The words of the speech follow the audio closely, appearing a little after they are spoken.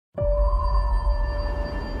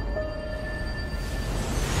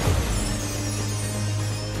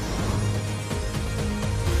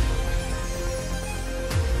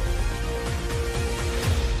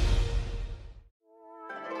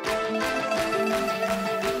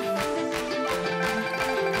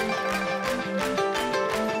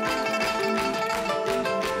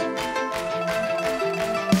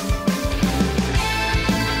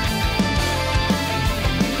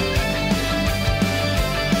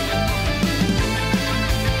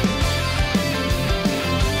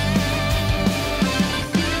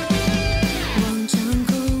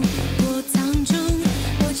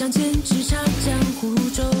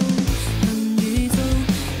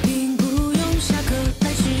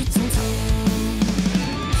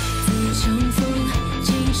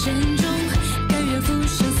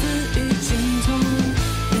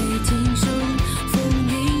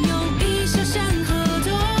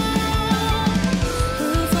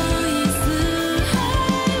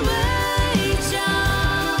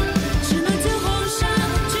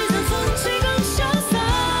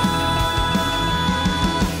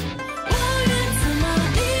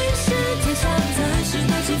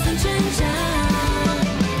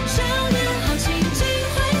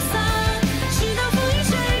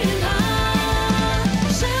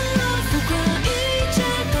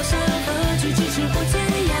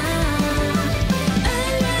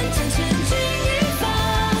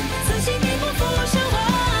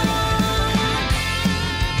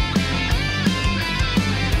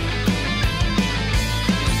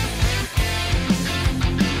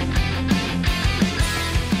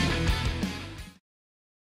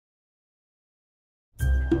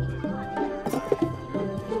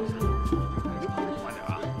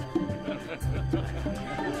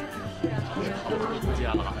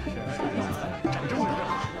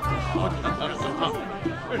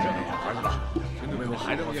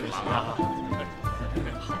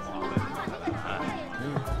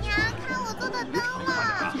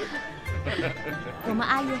我们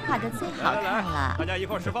阿月画的最好看了，大家一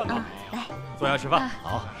块吃饭吧。来，坐下吃饭。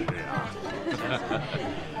好，是啊。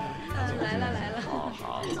来了。好。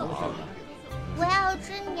我要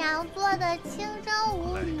吃娘做的清蒸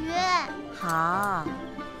无鱼。好。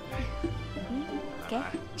给。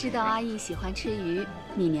知道阿义喜欢吃鱼，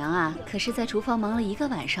你娘啊，可是在厨房忙了1个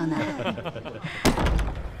晚上呢。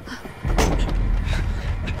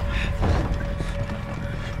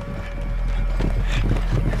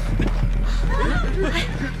哎，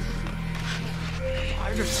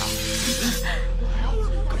这是啥？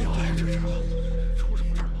干啥呀？这是出什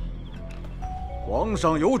么事了？皇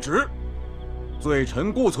上有旨，罪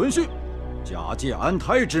臣顾存续假借安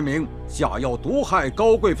胎之名，下药毒害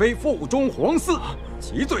高贵妃腹中皇嗣，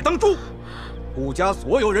其罪当诛。顾家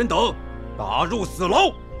所有人等打入死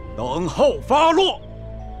牢，等候发落。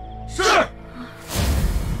是。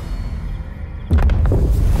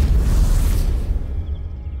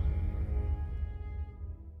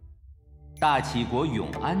大齐国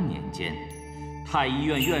永安年间，太医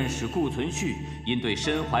院院士顾存续因对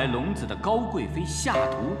身怀龙子的高贵妃下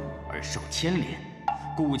毒而受牵连，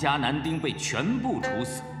顾家男丁被全部处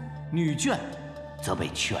死，女眷则被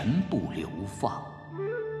全部流放。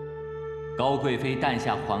高贵妃诞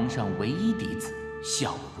下皇上唯一嫡子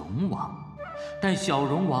小荣王，但小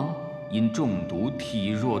荣王因中毒体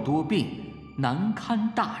弱多病，难堪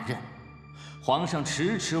大任，皇上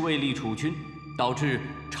迟迟未立储君，导致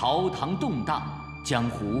朝堂动荡，江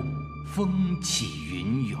湖风起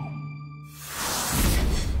云涌。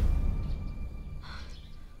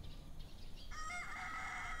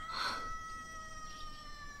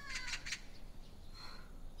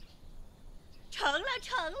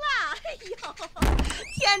成了！哎呦，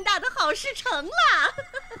天大的好事成了！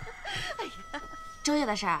哎呀，周月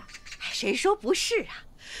的事儿，谁说不是啊？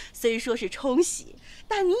虽说是冲喜，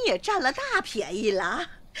但你也占了大便宜了。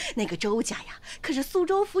那个周家呀，可是苏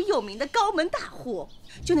州府有名的高门大户。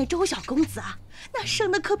就那周小公子啊，那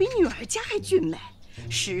生的可比女儿家还俊美，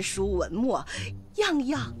诗书文墨，样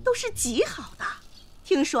样都是极好的。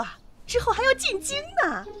听说啊，之后还要进京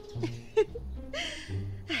呢。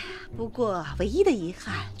哎呀，不过唯一的遗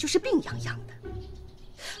憾就是病殃殃的。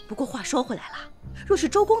不过话说回来了，若是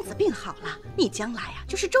周公子病好了，你将来呀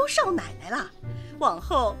就是周少奶奶了，往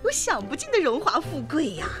后有享不尽的荣华富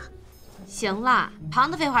贵呀。行了，旁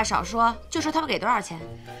的废话少说，就说他们给多少钱？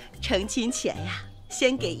成亲前呀，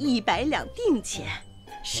先给100两定钱，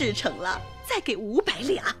事成了再给500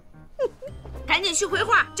两。赶紧去回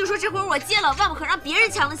话，就说这活我接了，万不可让别人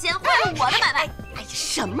抢了先，换成我的买卖。哎呀，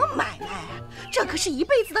什么买卖啊？这可是一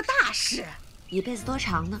辈子的大事。一辈子多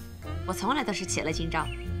长呢？我从来都是起了今朝。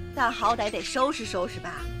但好歹得收拾收拾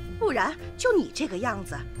吧，不然就你这个样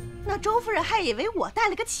子，那周夫人还以为我带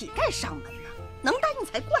了个乞丐上门呢，能带你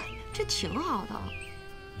才怪呢。这挺好的。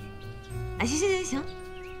哎，行，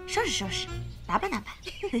收拾收拾，打扮打扮。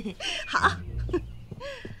好。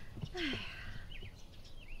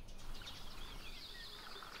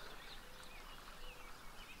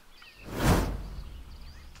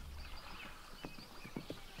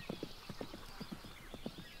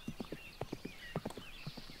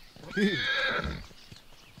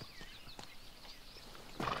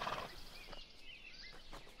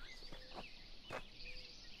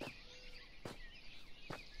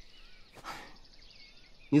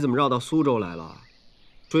你怎么绕到苏州来了？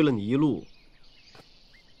追了你一路。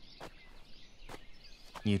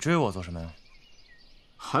你追我做什么呀？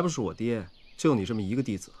还不是我爹，就你这么一个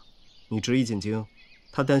弟子，你执意进京，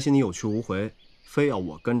他担心你有去无回，非要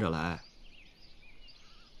我跟着来。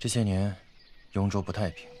这些年，雍州不太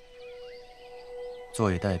平，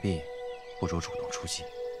坐以待毙，不如主动出击。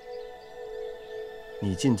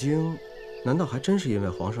你进京，难道还真是因为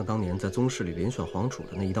皇上当年在宗室里遴选皇储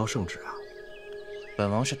的那一道圣旨啊？本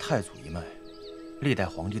王是太祖一脉，历代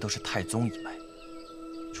皇帝都是太宗一脉，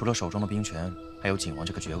除了手中的兵权，还有景王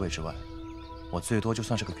这个爵位之外，我最多就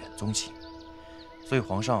算是个远宗亲，所以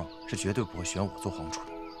皇上是绝对不会选我做皇储的。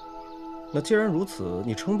那既然如此，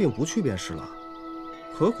你称病不去便是了，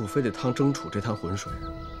何苦非得趟争储这滩浑水啊？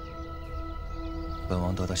本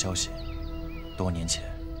王得到消息，多年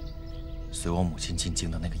前随我母亲进京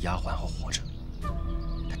的那个丫鬟还活着，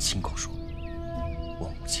她亲口说，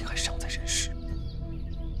我母亲还尚在人世。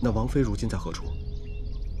那王妃如今在何处？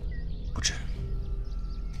不知。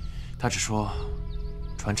她只说，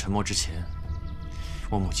传沉默之前，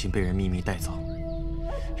我母亲被人秘密带走，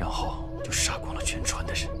然后就杀光了全船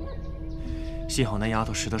的人。幸好那丫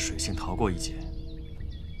头识得水性，逃过一劫。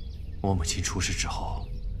我母亲出事之后，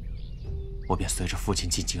我便随着父亲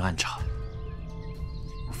进京暗查。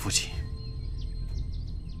我父亲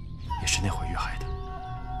也是那会遇害的。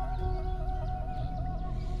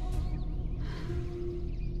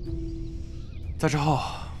再之后，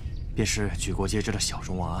便是举国皆知的小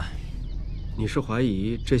荣王案。你是怀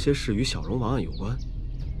疑这些事与小荣王案有关？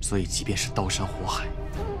所以，即便是刀山火海，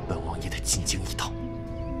本王也得进京一趟。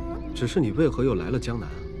只是你为何又来了江南？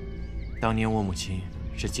当年我母亲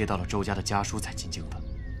是接到了周家的家书才进京的，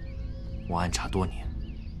我暗查多年，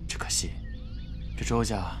只可惜这周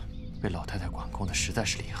家被老太太管控的实在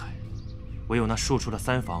是厉害，唯有那庶出的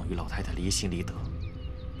三房与老太太离心离德。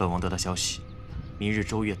本王得到消息，明日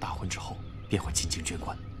周月大婚之后，便会进京捐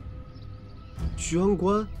官。捐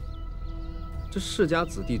官？这世家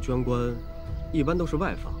子弟捐官，一般都是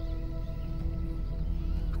外放。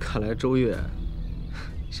看来周月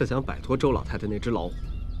是想摆脱周老太太那只老虎。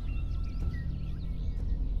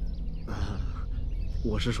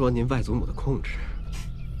我是说您外祖母的控制。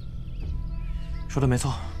说的没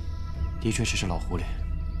错，的确是老狐狸。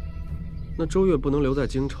那周月不能留在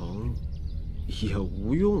京城，也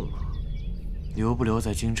无用啊。留不留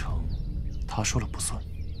在京城，他说了不算。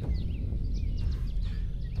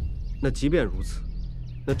那即便如此，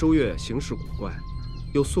那周月行事古怪，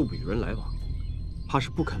又素不与人来往，怕是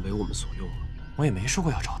不肯为我们所用啊。我也没说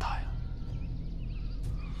过要找他呀。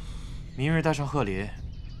明日带上贺礼，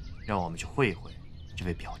让我们去会一会这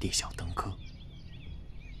位表弟小登科。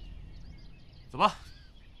走吧。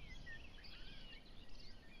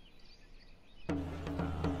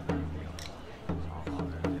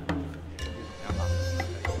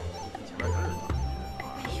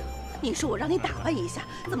你说我让你打扮一下，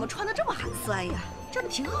怎么穿得这么寒酸呀？这不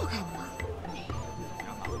挺好看的吗？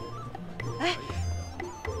哎，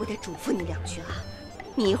我得嘱咐你两句啊，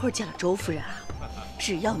你一会儿见了周夫人啊，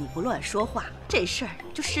只要你不乱说话，这事儿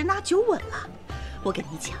就十拿九稳了。我跟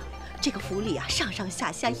你讲，这个府里啊，上上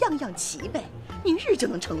下下样样齐备，明日就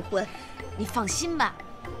能成婚。你放心吧，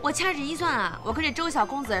我掐指一算啊，我跟这周小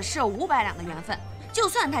公子是有500两的缘分，就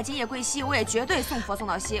算他今夜归西，我也绝对送佛送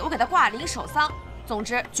到西，我给他挂铃守丧。总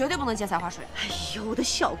之，绝对不能溅菜花水。哎呦，我的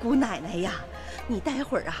小姑奶奶呀，你待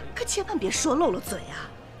会儿啊，可千万别说漏了嘴啊！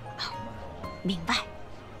明白，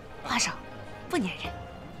话少，不粘人。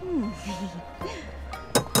嗯。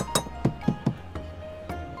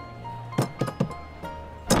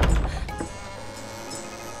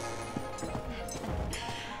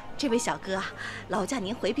这位小哥，劳驾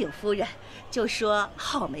您回禀夫人，就说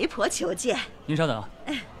好媒婆求见。您稍等。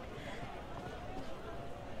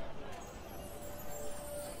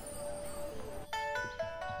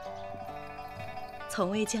从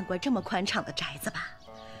未见过这么宽敞的宅子吧？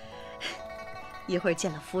一会儿见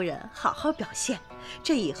了夫人，好好表现，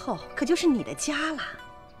这以后可就是你的家了。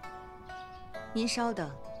您稍等。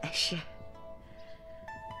哎，是。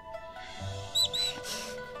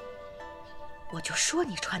我就说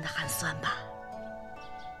你穿的寒酸吧。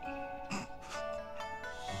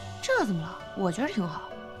这怎么了？我觉得挺好。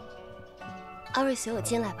阿瑞，随我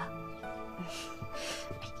进来吧。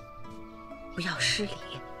不要失礼，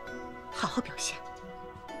好好表现。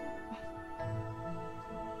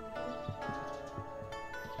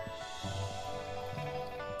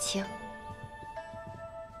请。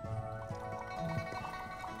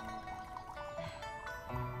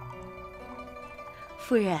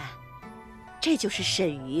夫人，这就是沈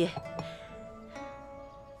瑜。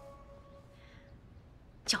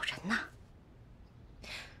叫人呢？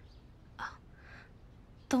啊，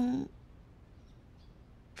东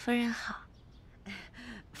夫人好。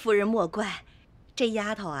夫人莫怪，这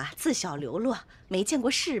丫头啊，自小流落，没见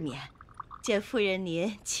过世面。见夫人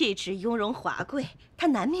您气质雍容华贵，她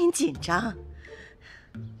难免紧张。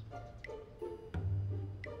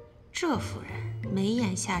这夫人眉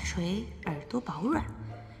眼下垂，耳朵薄软，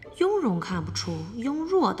雍容看不出，雍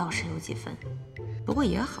弱倒是有几分。不过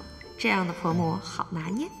也好，这样的婆母好拿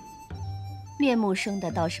捏。面目生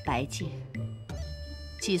的倒是白净。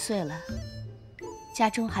几岁了？家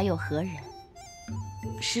中还有何人？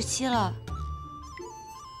 17了，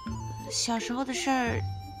小时候的事儿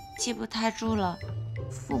记不太住了，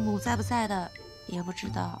父母在不在的也不知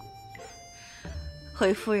道。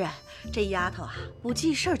回夫人，这丫头啊，不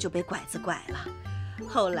记事儿就被拐子拐了，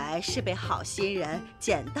后来是被好心人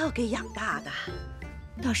捡到给养大的。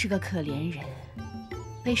倒是个可怜人，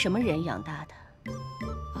被什么人养大的？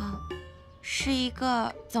是一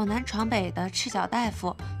个走南闯北的赤脚大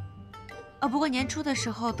夫。不过年初的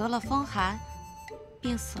时候得了风寒，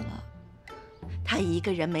病死了。他一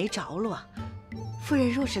个人没着落，夫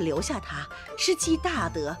人若是留下他，是积大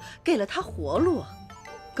德，给了他活路，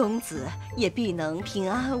公子也必能平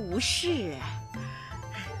安无事。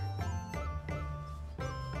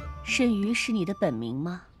申鱼是你的本名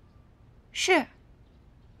吗？是，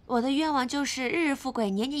我的愿望就是日日富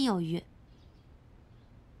贵，年年有余。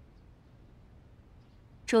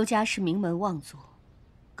周家是名门望族，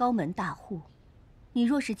高门大户，你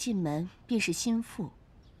若是进门，便是心腹，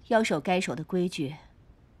要守该守的规矩，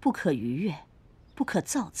不可逾越，不可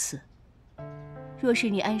造次。若是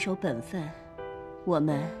你安守本分，我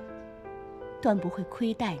们断不会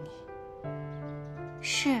亏待你。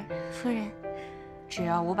是，夫人，只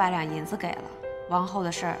要500两银子给了，往后的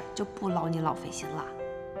事儿就不劳您老费心了。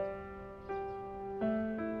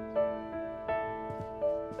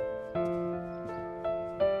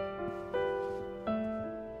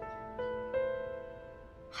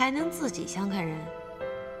还能自己相看人，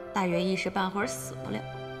大约一时半会儿死不了。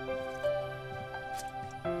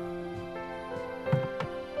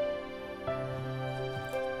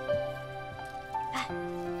哎，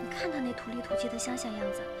你看他那土里土气的乡下样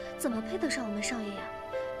子，怎么配得上我们少爷呀？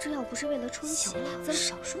这要不是为了冲喜，咱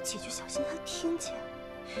少说几句，小心他听见。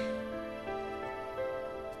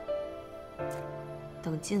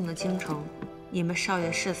等进了京城，你们少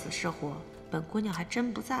爷是死是活，本姑娘还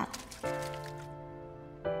真不在乎。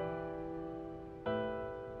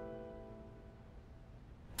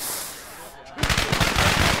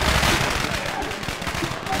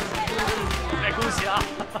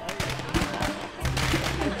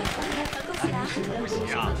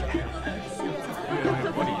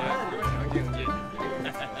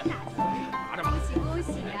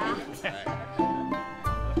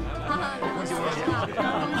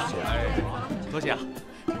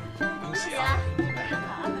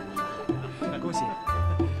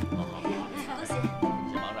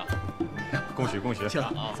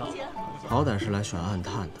好歹是来选暗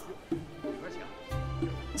探的，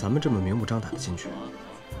咱们这么明目张胆的进去，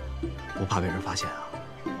不怕被人发现啊？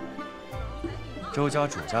周家、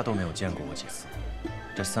主家都没有见过我几次，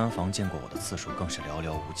这3房见过我的次数更是寥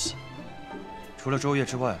寥无几。除了周月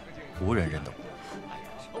之外，无人认得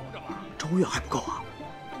我。周月还不够啊？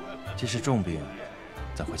既是重病，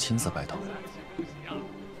怎会亲自拜堂？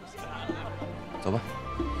走吧。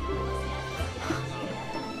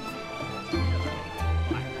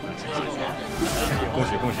恭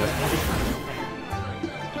喜恭喜！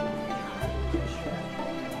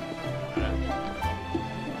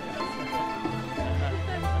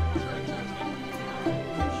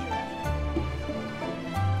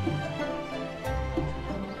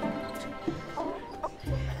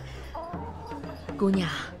姑娘，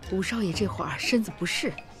五少爷这会儿身子不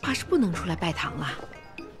适，怕是不能出来拜堂了。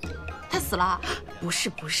他死了？不是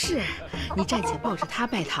不是，你暂且抱着他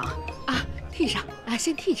拜堂啊，替上啊，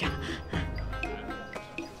先替上。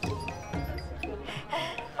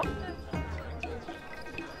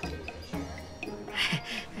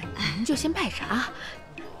您就先拜上啊，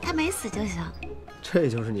他没死就行。这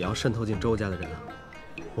就是你要渗透进周家的人啊！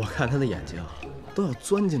我看他的眼睛都要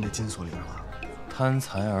钻进那金锁里边了。贪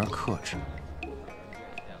财而克之，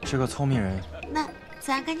是个聪明人。那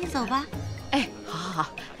咱赶紧走吧。哎，好好好，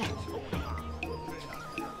哎，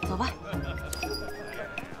走吧。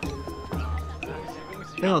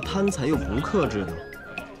那要贪财又不克制呢？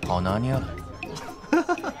好拿捏了。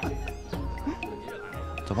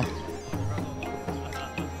走吧。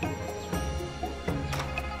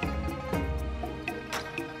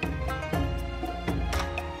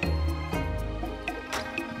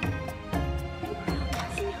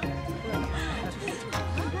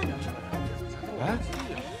哎，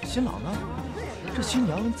新郎呢？这新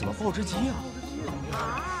娘怎么抱只鸡啊？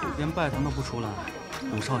连拜堂都不出来，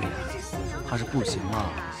五少爷他是不行了。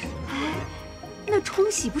哎，那冲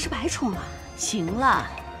喜不是白冲了？行了，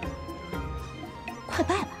快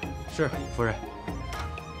拜吧。是，夫人。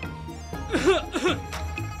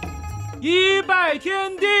一拜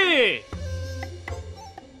天地，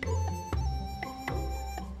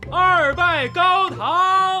二拜高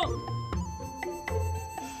堂，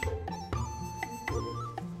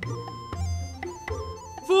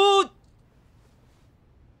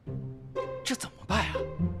这怎么拜啊？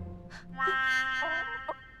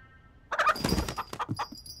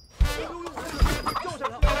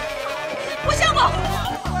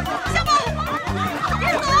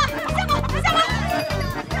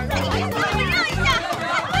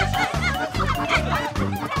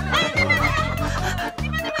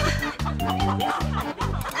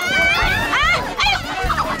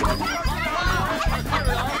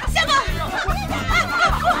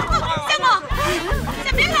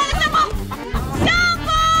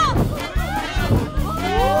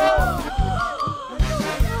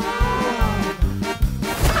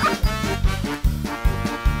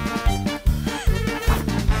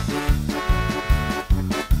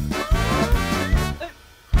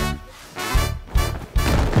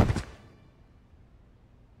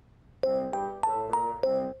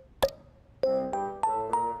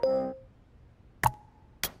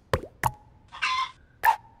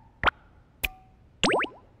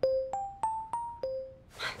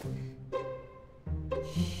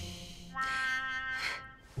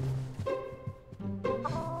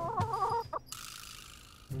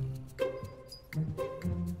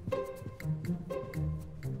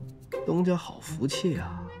东家好福气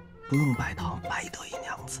啊，不用拜堂白得一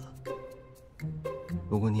娘子。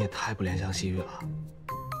不过你也太不怜香惜玉了，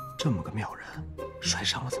这么个妙人，摔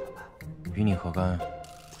伤了怎么办？与你何干？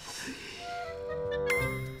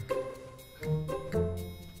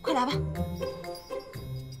快来吧，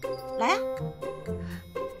来呀！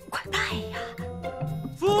快拜呀！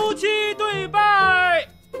夫妻对拜。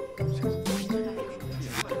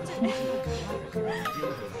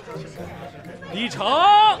礼成。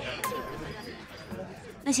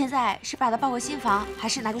那现在是把他抱回新房，还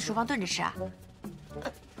是拿去厨房炖着吃啊？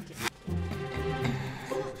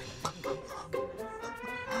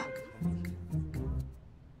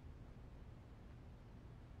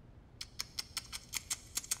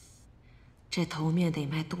这头面得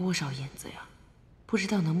卖多少银子呀？不知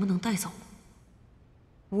道能不能带走。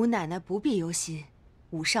吴奶奶不必忧心，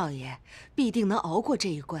吴少爷必定能熬过这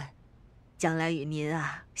一关，将来与您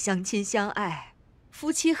啊相亲相爱，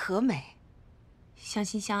夫妻和美。相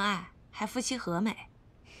亲相爱还夫妻和美？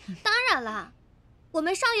当然了，我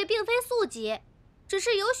们少爷并非素疾，只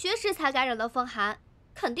是由学识才感染了风寒，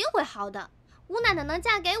肯定会好的。吴奶奶能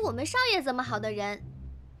嫁给我们少爷这么好的人，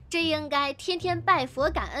这应该天天拜佛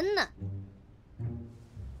感恩呢。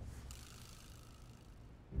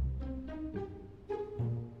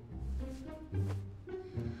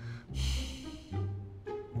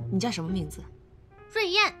你叫什么名字？润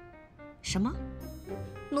燕。什么？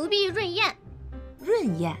奴婢润燕。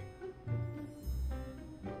润燕。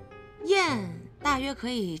燕大约可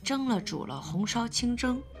以蒸了、煮了、红烧、清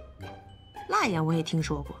蒸。辣燕我也听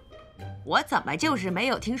说过，我怎么就是没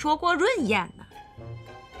有听说过润燕呢？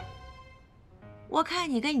我看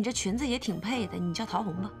你跟你这裙子也挺配的，你叫桃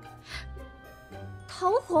红吧。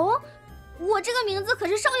桃红？我这个名字可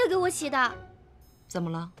是少爷给我起的。怎么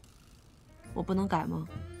了？我不能改吗？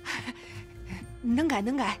能改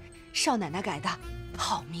能改，少奶奶改的，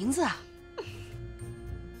好名字啊！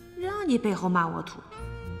让你背后骂我土，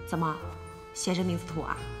怎么嫌这名字土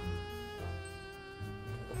啊？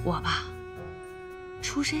我吧，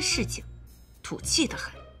出身市井，土气得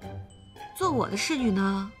很。做我的侍女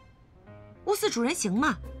呢，我似主人行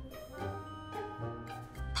嘛。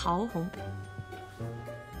桃红，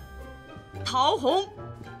桃红，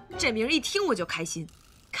这名一听我就开心，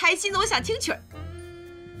开心的我想听曲儿。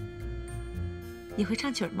你会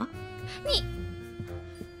唱曲儿吗？你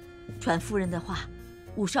传夫人的话，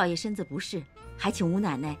吴少爷身子不适，还请吴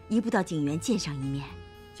奶奶移步到景园见上一面。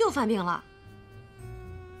又犯病了？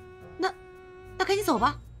那赶紧走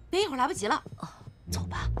吧，别一会儿来不及了。哦，走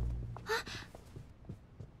吧。啊！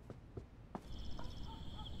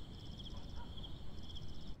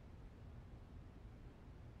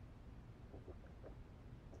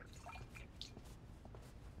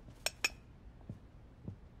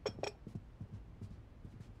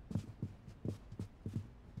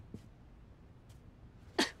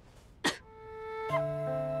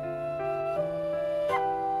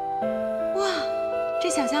这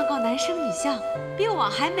小相公男生女相，比我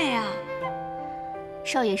还美啊！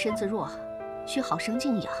少爷身子弱，需好生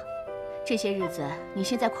静养。这些日子你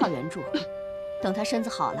先在跨园住，等他身子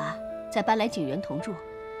好了，再搬来景园同住。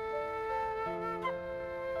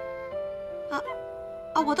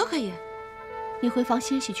我都可以。你回房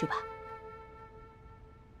歇息去吧。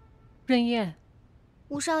润燕，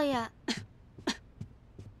吴少爷，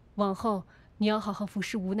往后你要好好服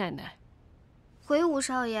侍吴奶奶。回吴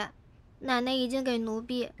少爷。奶奶已经给奴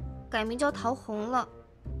婢改名叫桃红了。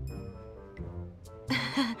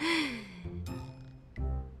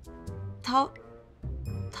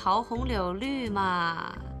桃红柳绿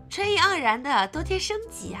嘛，春意盎然的，多添生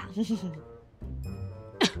机啊！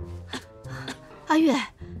阿月，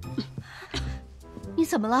你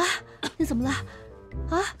怎么了？你怎么了？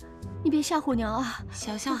啊！你别吓唬娘啊！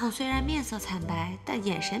小相公虽然面色惨白，但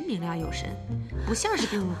眼神明亮有神，不像是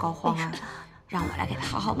病入膏肓啊！让我来给他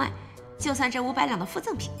好好卖。就算这500两的附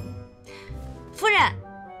赠品，夫人，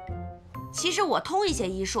其实我通一些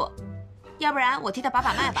医术，要不然我替他把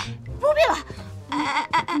脉吧。不必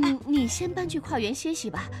了，你先搬去跨园歇息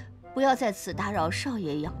吧，不要在此打扰少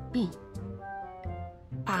爷养病。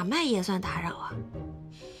把脉也算打扰啊？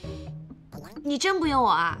你真不用我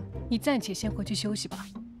啊？你暂且先回去休息吧。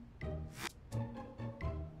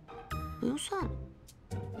不用算了。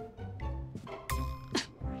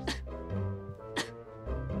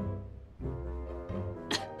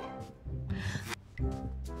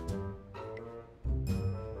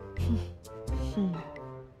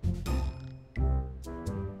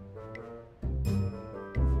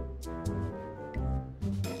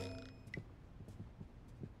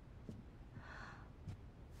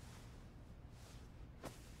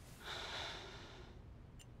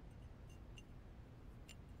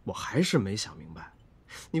我还是没想明白，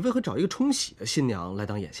你为何找一个冲喜的新娘来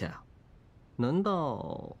当眼线啊？难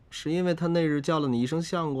道是因为她那日叫了你一声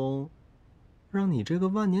相公，让你这个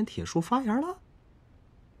万年铁树发芽了？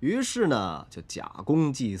于是呢，就假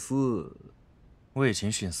公济私，为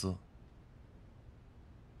情徇私。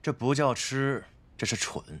这不叫痴，这是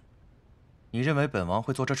蠢。你认为本王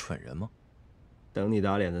会做这蠢人吗？等你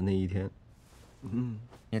打脸的那一天。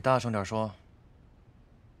你大声点说。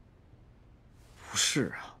不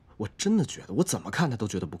是啊，我真的觉得，我怎么看他都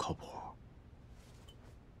觉得不靠谱。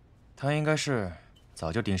他应该是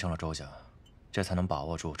早就盯上了周家，这才能把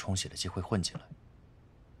握住冲喜的机会混进来。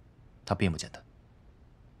他并不简单。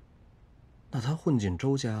那他混进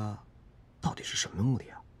周家，到底是什么目的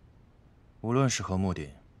啊？无论是何目的，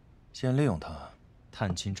先利用他，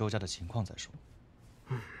探清周家的情况再说。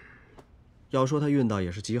要说他运道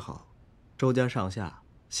也是极好，周家上下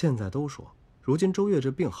现在都说，如今周月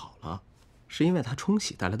这病好了，是因为他冲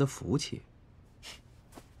喜带来的福气。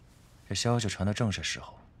这消息传的正是时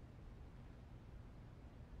候。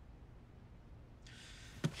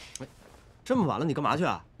这么晚了，你干嘛去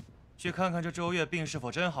啊？去看看这周月病是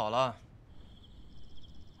否真好了。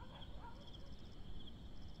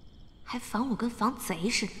还防我跟防贼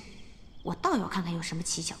似的，我倒要看看有什么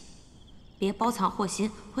蹊跷，别包藏祸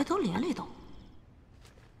心，回头连累到我。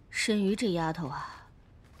申瑜这丫头啊，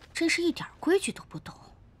真是一点规矩都不懂，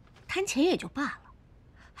贪钱也就罢了，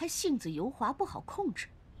还性子油滑，不好控制。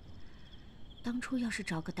当初要是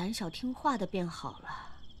找个胆小听话的便好了。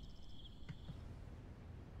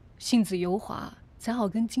性子油滑，才好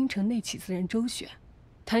跟京城那起子人周旋。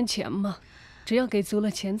贪钱嘛，只要给足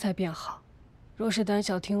了钱财便好。若是胆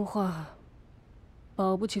小听话，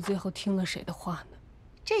保不齐最后听了谁的话呢？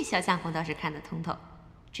这小相公倒是看得通透，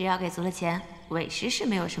只要给足了钱，委实是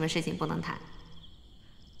没有什么事情不能谈。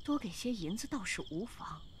多给些银子倒是无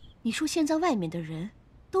妨。你说现在外面的人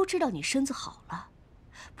都知道你身子好了，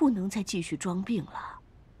不能再继续装病了。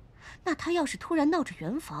那他要是突然闹着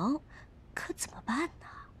圆房，可怎么办呢？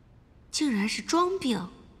竟然是装病，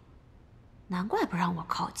难怪不让我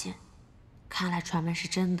靠近。看来传闻是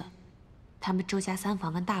真的，他们周家三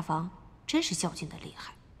房跟大房真是较劲的厉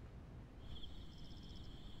害。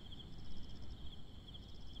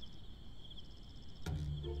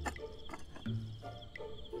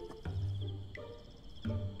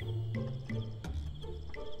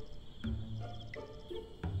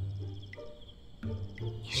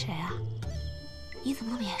你谁啊？你怎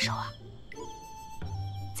么那么眼熟啊？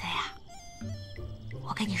贼呀！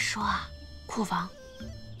我跟你说啊，库房，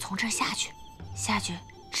从这儿下去，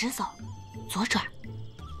直走，左转。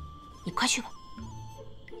你快去吧。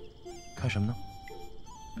看什么呢？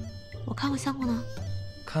我看过相公呢。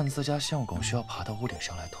看自家相公需要爬到屋顶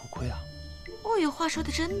上来偷窥啊？哦哟，话说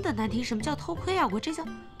的真的难听，什么叫偷窥啊？我这叫……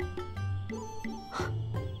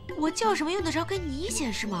我叫什么用得着跟你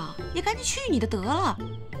显示吗？也赶紧去你的得了。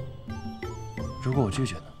如果我拒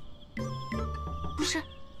绝呢？不是，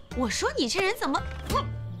我说你这人怎么……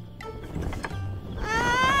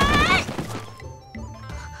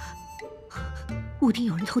屋顶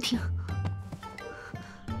有人偷听。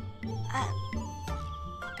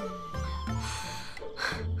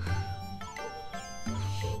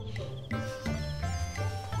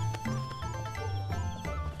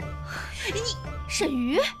你沈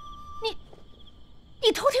瑜，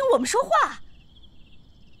你偷听我们说话？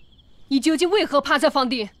你究竟为何趴在房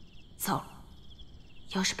顶？糟了，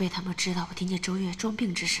要是被他们知道我听见周月装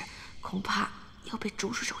病之事，恐怕要被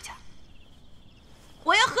逐出周家。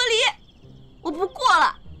我要和离，我不过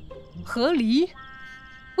了。和离？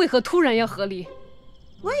为何突然要和离？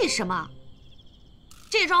为什么？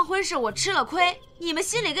这桩婚事我吃了亏，你们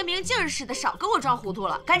心里跟明镜似的，少给我装糊涂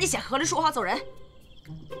了，赶紧写和离书好走人。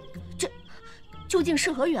这究竟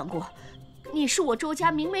是何缘故？你是我周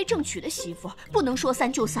家明媒正娶的媳妇，不能说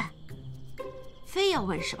散就散。非要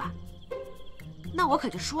问是吧？那我可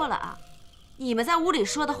就说了啊，你们在屋里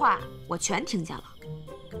说的话，我全听见了。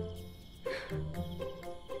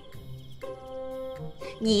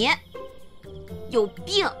你有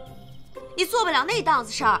病，你做不了那档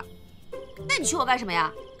子事儿。那你娶我干什么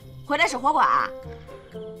呀？回来守活寡啊？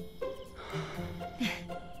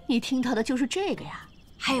你听到的就是这个呀？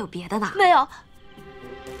还有别的呢？没有，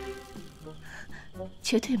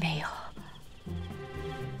绝对没有。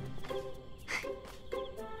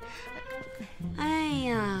哎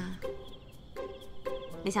呀，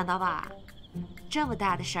没想到吧？这么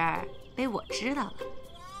大的事儿被我知道了。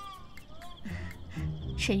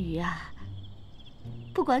沈瑜啊，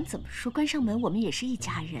不管怎么说，关上门我们也是一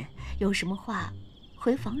家人，有什么话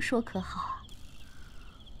回房说可好啊？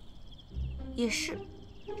也是，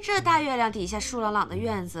这大月亮底下树朗朗的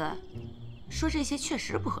院子，说这些确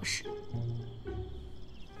实不合适。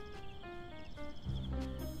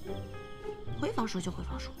回房说就回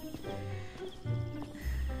房说。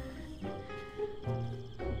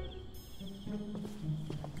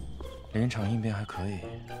临场应变还可以。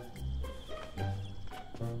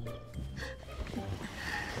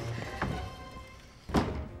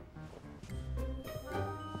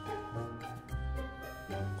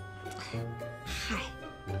嗨，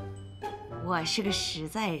我是个实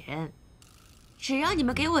在人，只要你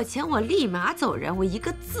们给我钱，我立马走人，我一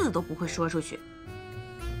个字都不会说出去。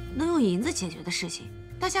能用银子解决的事情，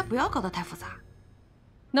大家不要搞得太复杂。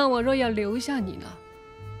那我若要留下你呢？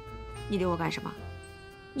你留我干什么？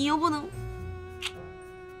你又不能……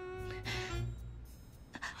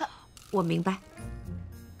我明白，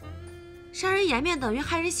伤人颜面等于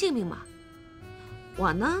害人性命嘛。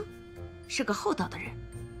我呢，是个厚道的人，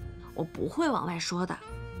我不会往外说的。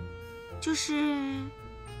就是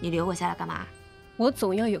你留我下来干嘛？我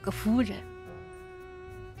总要有个夫人。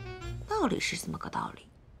道理是这么个道理，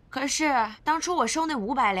可是当初我收那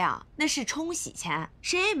500两，那是冲洗钱，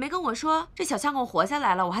谁也没跟我说这小相公活下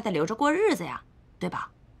来了，我还得留着过日子呀，对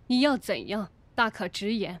吧？你要怎样？大可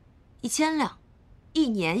直言。1000两，1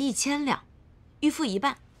年1000两，预付一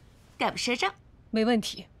半，概不赊账。没问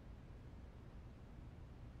题。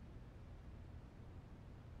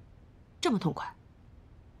这么痛快？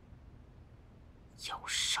要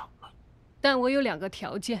上了。但我有2个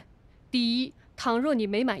条件：第一，倘若你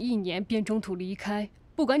每满1年便中途离开，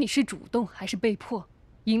不管你是主动还是被迫，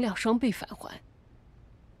银两双倍返还。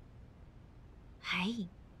哎，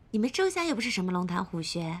你们周家又不是什么龙潭虎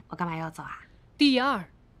穴，我干嘛要走啊？第二，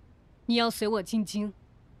你要随我进京。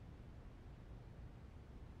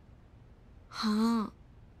啊，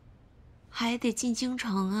还得进京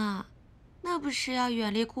城啊？那不是要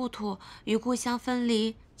远离故土，与故乡分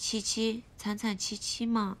离，凄凄惨惨戚戚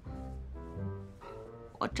吗？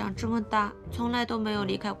我长这么大，从来都没有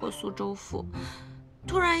离开过苏州府。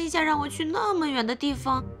突然一下让我去那么远的地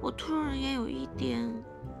方，我突然也有一点……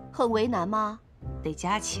很为难吗？得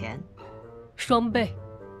加钱，2倍。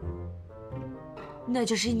那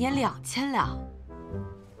就是1年2000两。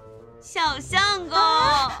小相公，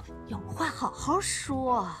有话好好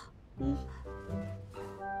说。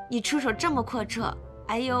你出手这么阔绰，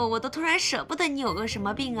哎呦，我都突然舍不得你有个什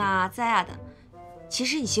么病啊灾啊的。其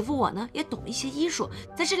实你媳妇我呢也懂一些医术，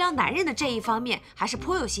在治疗男人的这一方面还是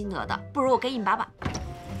颇有心得的，不如我给你把把。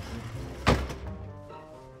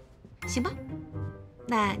行吧，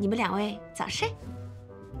那你们2位早睡。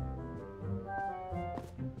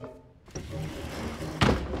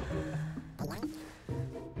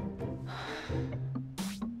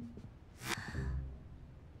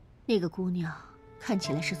那个姑娘看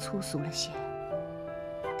起来是粗俗了些，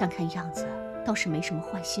但看样子倒是没什么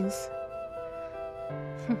坏心思。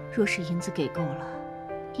若是银子给够了，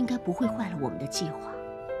应该不会坏了我们的计划。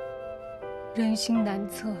人心难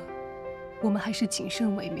测，我们还是谨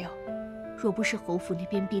慎为妙。若不是侯府那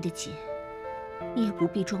边逼得紧，你也不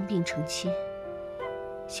必装病成亲。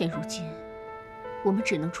现如今，我们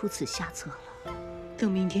只能出此下策了。等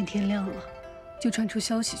明天天亮了，就传出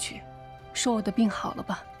消息去，说我的病好了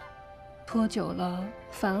吧。拖久了，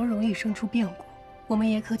反而容易生出变故。我们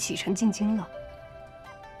也可启程进京了。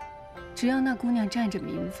只要那姑娘占着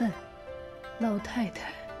名分，老太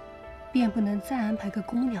太便不能再安排个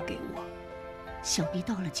姑娘给我。想必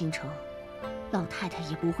到了京城，老太太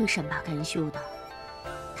也不会善罢甘休的。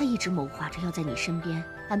她一直谋划着要在你身边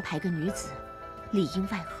安排个女子，里应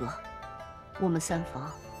外合，我们3房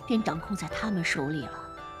便掌控在他们手里了。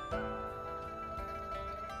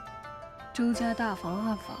周家大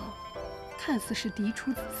房2房，看似是嫡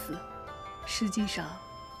出子嗣，实际上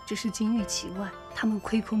只是金玉其外。他们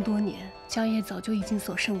亏空多年，家业早就已经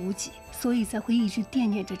所剩无几，所以才会一直惦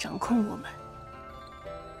念着掌控我们。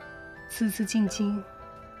此次进京，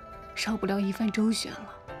少不了一番周旋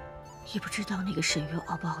了。也不知道那个沈月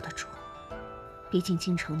熬不熬得住，毕竟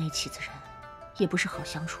京城那起子人也不是好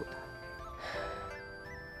相处的。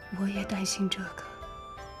我也担心这个，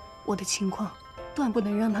我的情况断不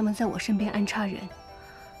能让他们在我身边安插人。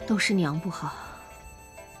都是娘不好。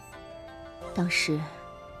当时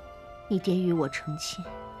你爹与我成亲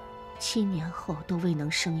，7年后都未能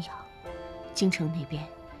生养，京城那边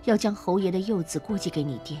要将侯爷的幼子过继给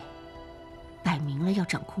你爹，摆明了要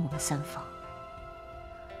掌控我们3房。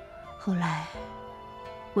后来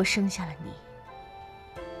我生下了你，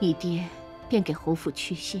你爹便给侯府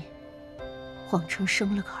去信，谎称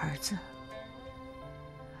生了个儿子。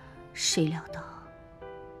谁料到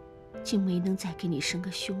竟没能再给你生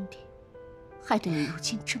个兄弟，害得你如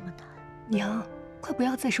今这么难。娘，快不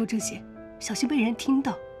要再说这些，小心被人听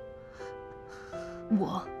到。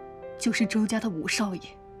我就是周家的五少爷。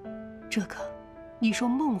这个，你说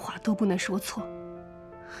梦话都不能说错。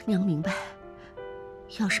娘明白，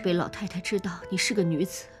要是被老太太知道你是个女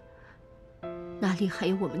子，哪里还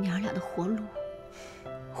有我们娘俩的活路？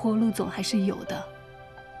活路总还是有的。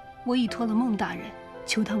我已托了孟大人，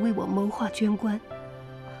求他为我谋划捐官。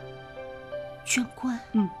捐官？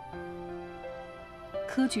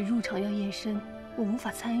科举入场要验身，我无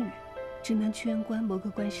法参与，只能捐官谋个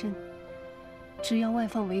官身。只要外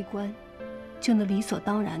放为官，就能理所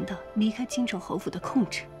当然地离开京城侯府的控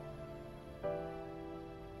制。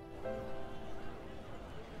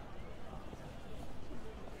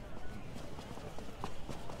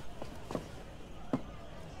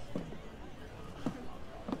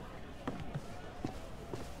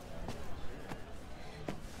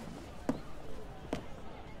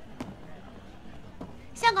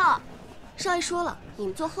相公，少爷说了，你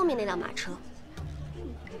们坐后面那辆马车。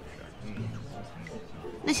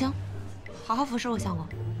那行，好好服侍我相公。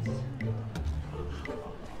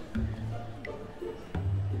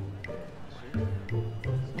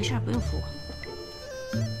没事，不用扶我。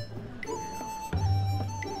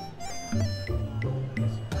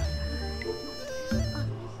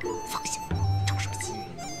放下，着什么急？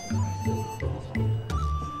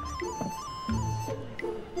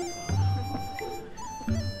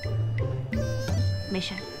没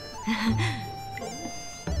事。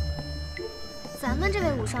咱们这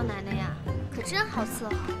位五少奶奶呀，可真好伺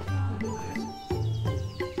候。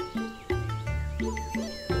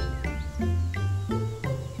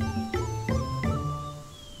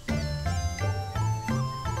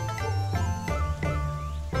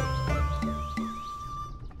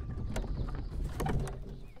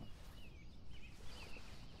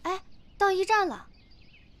哎，到驿站了。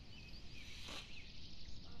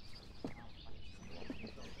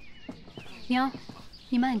娘，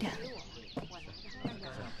你慢点。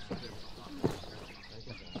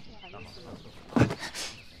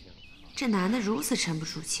这男的如此沉不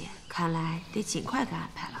住气，看来得尽快给安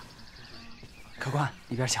排了。客官，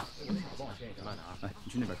一边请。来，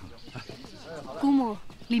你去那边看看。姑母，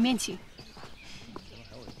里面请。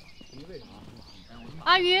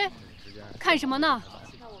阿鱼，看什么呢？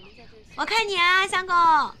我看你啊，相公。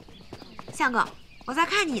相公，我在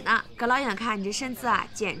看你呢。隔老远看，你这身姿啊，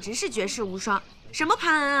简直是绝世无双。什么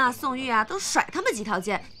潘安啊、宋玉啊，都甩他们几条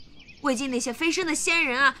街。魏晋那些飞升的仙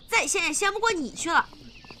人啊，再仙也仙不过你去了。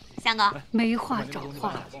相公，没话找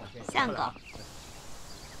话。相公，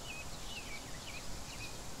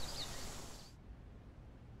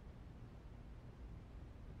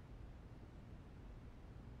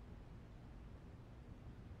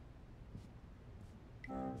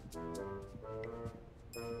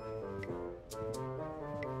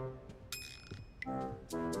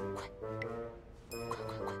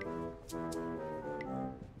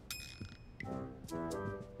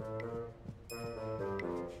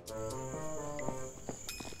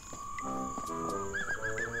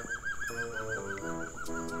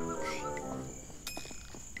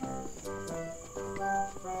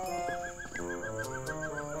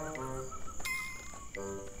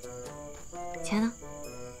钱呢？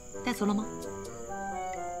带走了吗？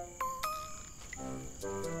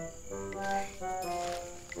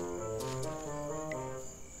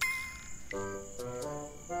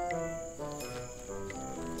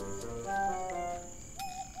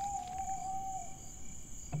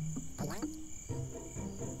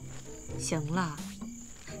行了，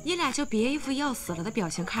你俩就别一副要死了的表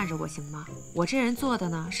情看着我，行吗？我这人做的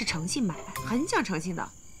呢是诚信买卖，很讲诚信的。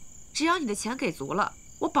只要你的钱给足了，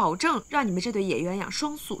我保证让你们这对野鸳鸯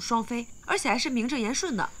双宿双飞，而且还是名正言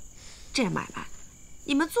顺的。这买卖，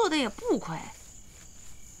你们做的也不亏。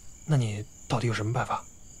那你到底有什么办法？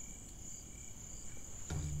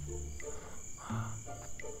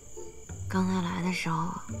刚才来的时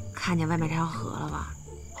候看见外面这条河了吧？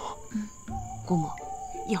姑母，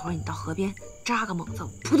一会儿你到河边扎个猛子，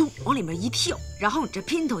扑通往里面一跳，然后你这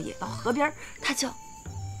姘头也到河边，他叫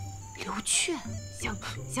刘雀。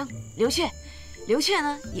行，刘雀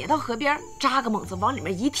呢也到河边扎个猛子往里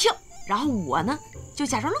面一跳，然后我呢就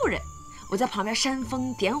假装路人，我在旁边煽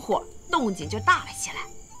风点火，动静就大了起来。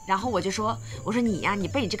然后我说你呀，你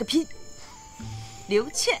被你这个刘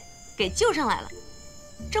雀给救上来了。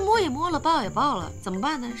这摸也摸了，抱也抱了，怎么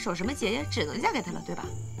办呢？守什么节呀？只能嫁给他了，对吧？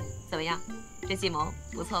怎么样，这计谋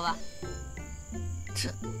不错吧？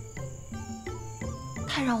这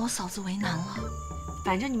太让我嫂子为难了。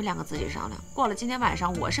反正你们两个自己商量，过了今天晚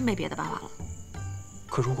上，我是没别的办法了。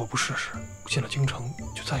可如果不试试，进了京城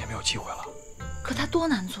就再也没有机会了。可他多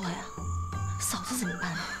难做呀，嫂子怎么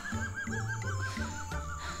办呢？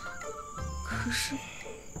可是，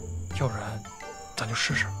要不然咱就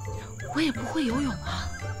试试。我也不会游泳啊。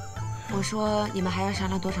我说你们还要商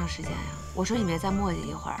量多长时间呀？我说你们再磨叽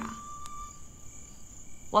一会儿啊。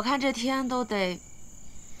我看这天都得。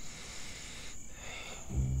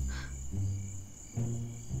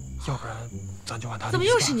要不然咱就按他的。怎么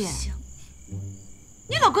又是你？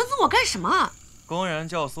你老跟踪我干什么？公然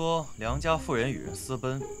教唆良家妇人与人私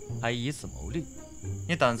奔，还以此谋利，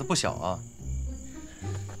你胆子不小啊！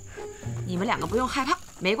你们两个不用害怕，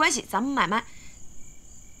没关系，咱们买卖。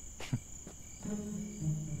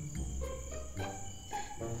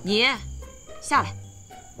你下来。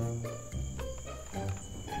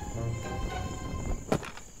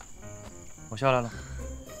我下来了。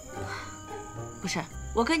不是，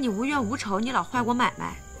我跟你无冤无仇，你老坏我买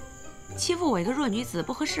卖，欺负我一个弱女子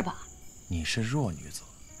不合适吧？你是弱女子？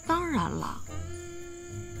当然了，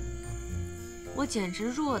我简直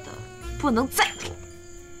弱的不能再弱。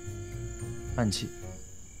暗器，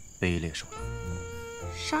卑劣手段。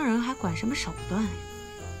商人还管什么手段呀？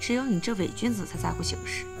只有你这伪君子才在乎形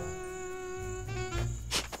式。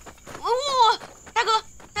大哥，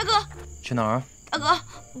大哥，去哪儿？大哥，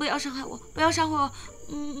不要伤害我，不要伤害我。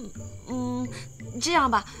这样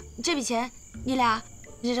吧，这笔钱你俩，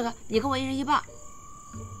这个你跟我一人一半，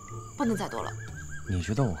不能再多了。你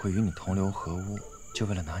觉得我会与你同流合污，就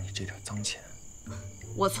为了拿你这点脏钱？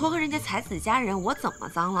我撮合人家才子佳人，我怎么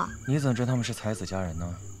脏了？你怎知他们是才子佳人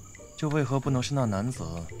呢？就为何不能是那男子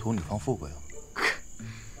图女方富贵啊？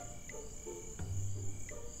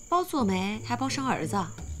包做媒还包生儿子？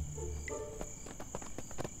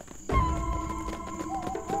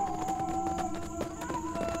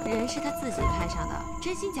人是他自己看上的，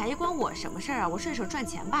真心假意关我什么事儿啊？我顺手赚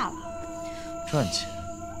钱罢了。赚钱？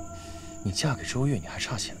你嫁给周越，你还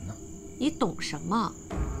差钱呢？你懂什么？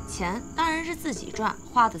钱当然是自己赚，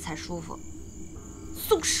花的才舒服。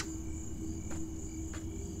松手！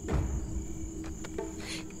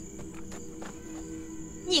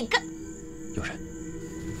你干！有人！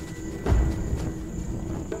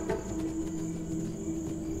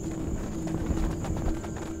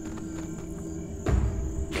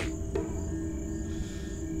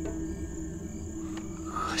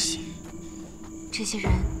恶心！这些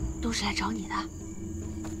人都是来找你的？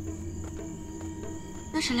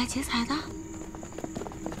那是来劫财的？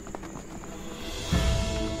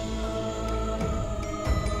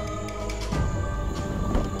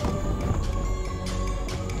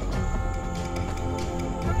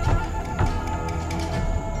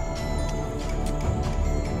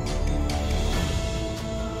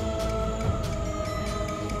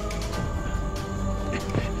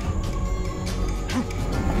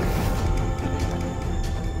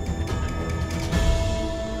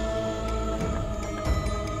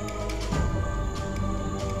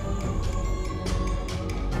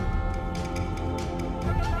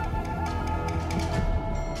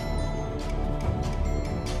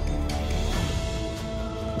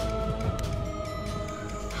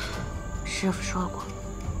师傅说过，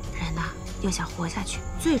人呐要想活下去，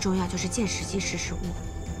最重要就是见时机识时务。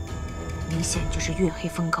明显就是月黑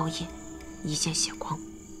风高夜，一线血光，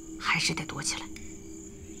还是得躲起来。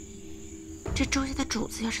这周家的主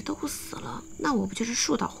子要是都死了，那我不就是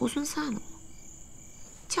树倒猢狲散了吗？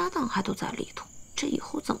家当还都在里头，这以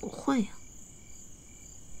后怎么混呀？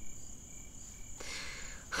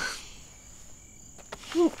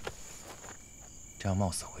这样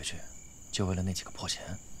冒死回去，就为了那几个破钱？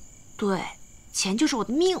对，钱就是我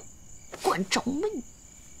的命，管着吗你？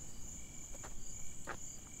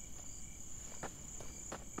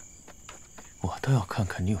我倒要看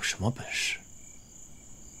看你有什么本事。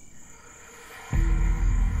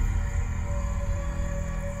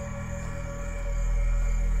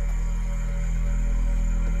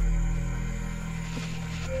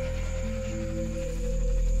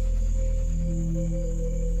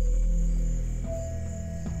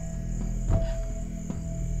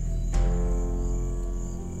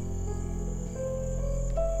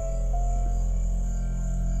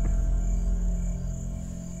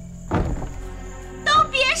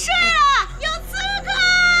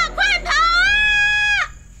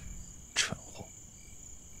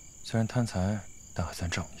虽然贪财，但还算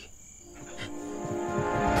正义。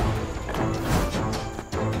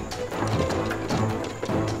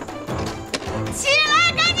起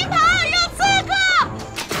来，赶紧跑！有刺客！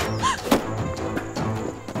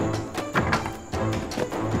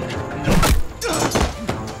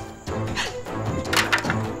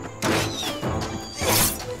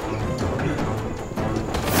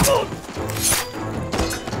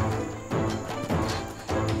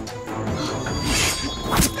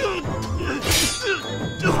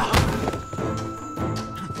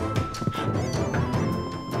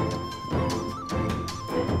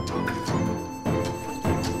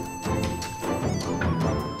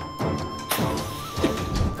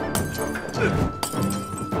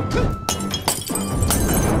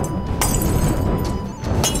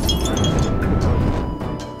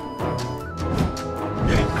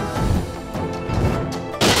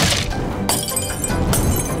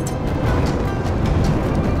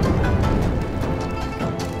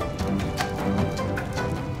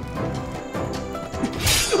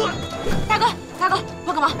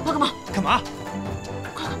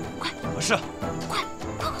事？快！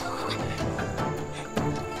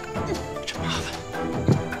真麻烦。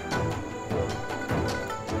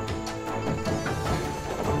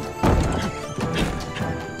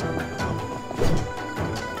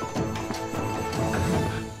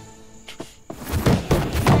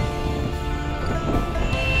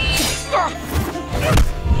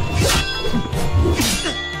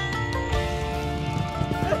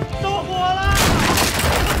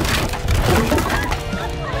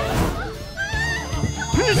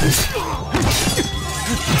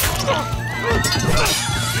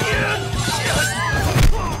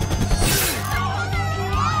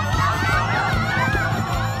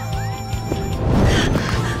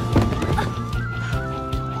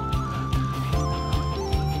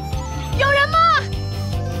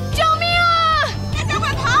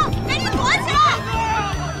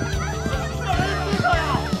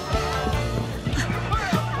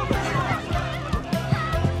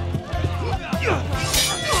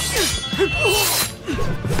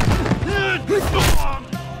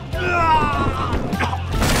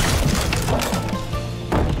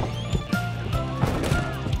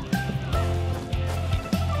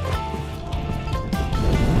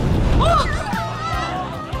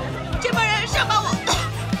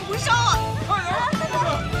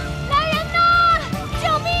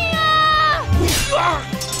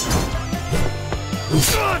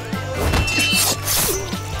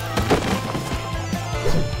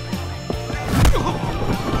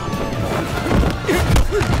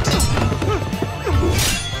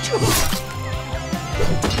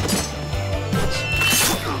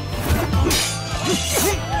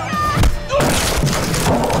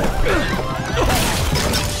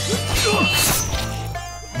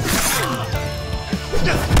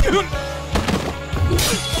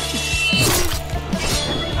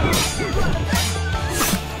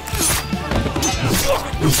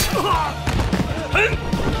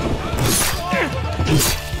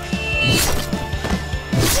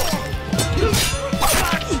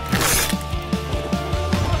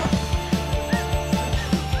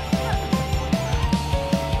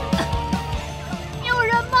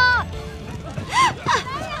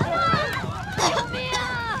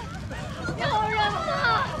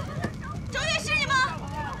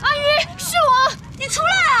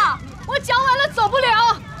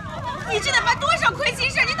你这得办多少亏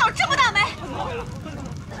心事？你搞这么大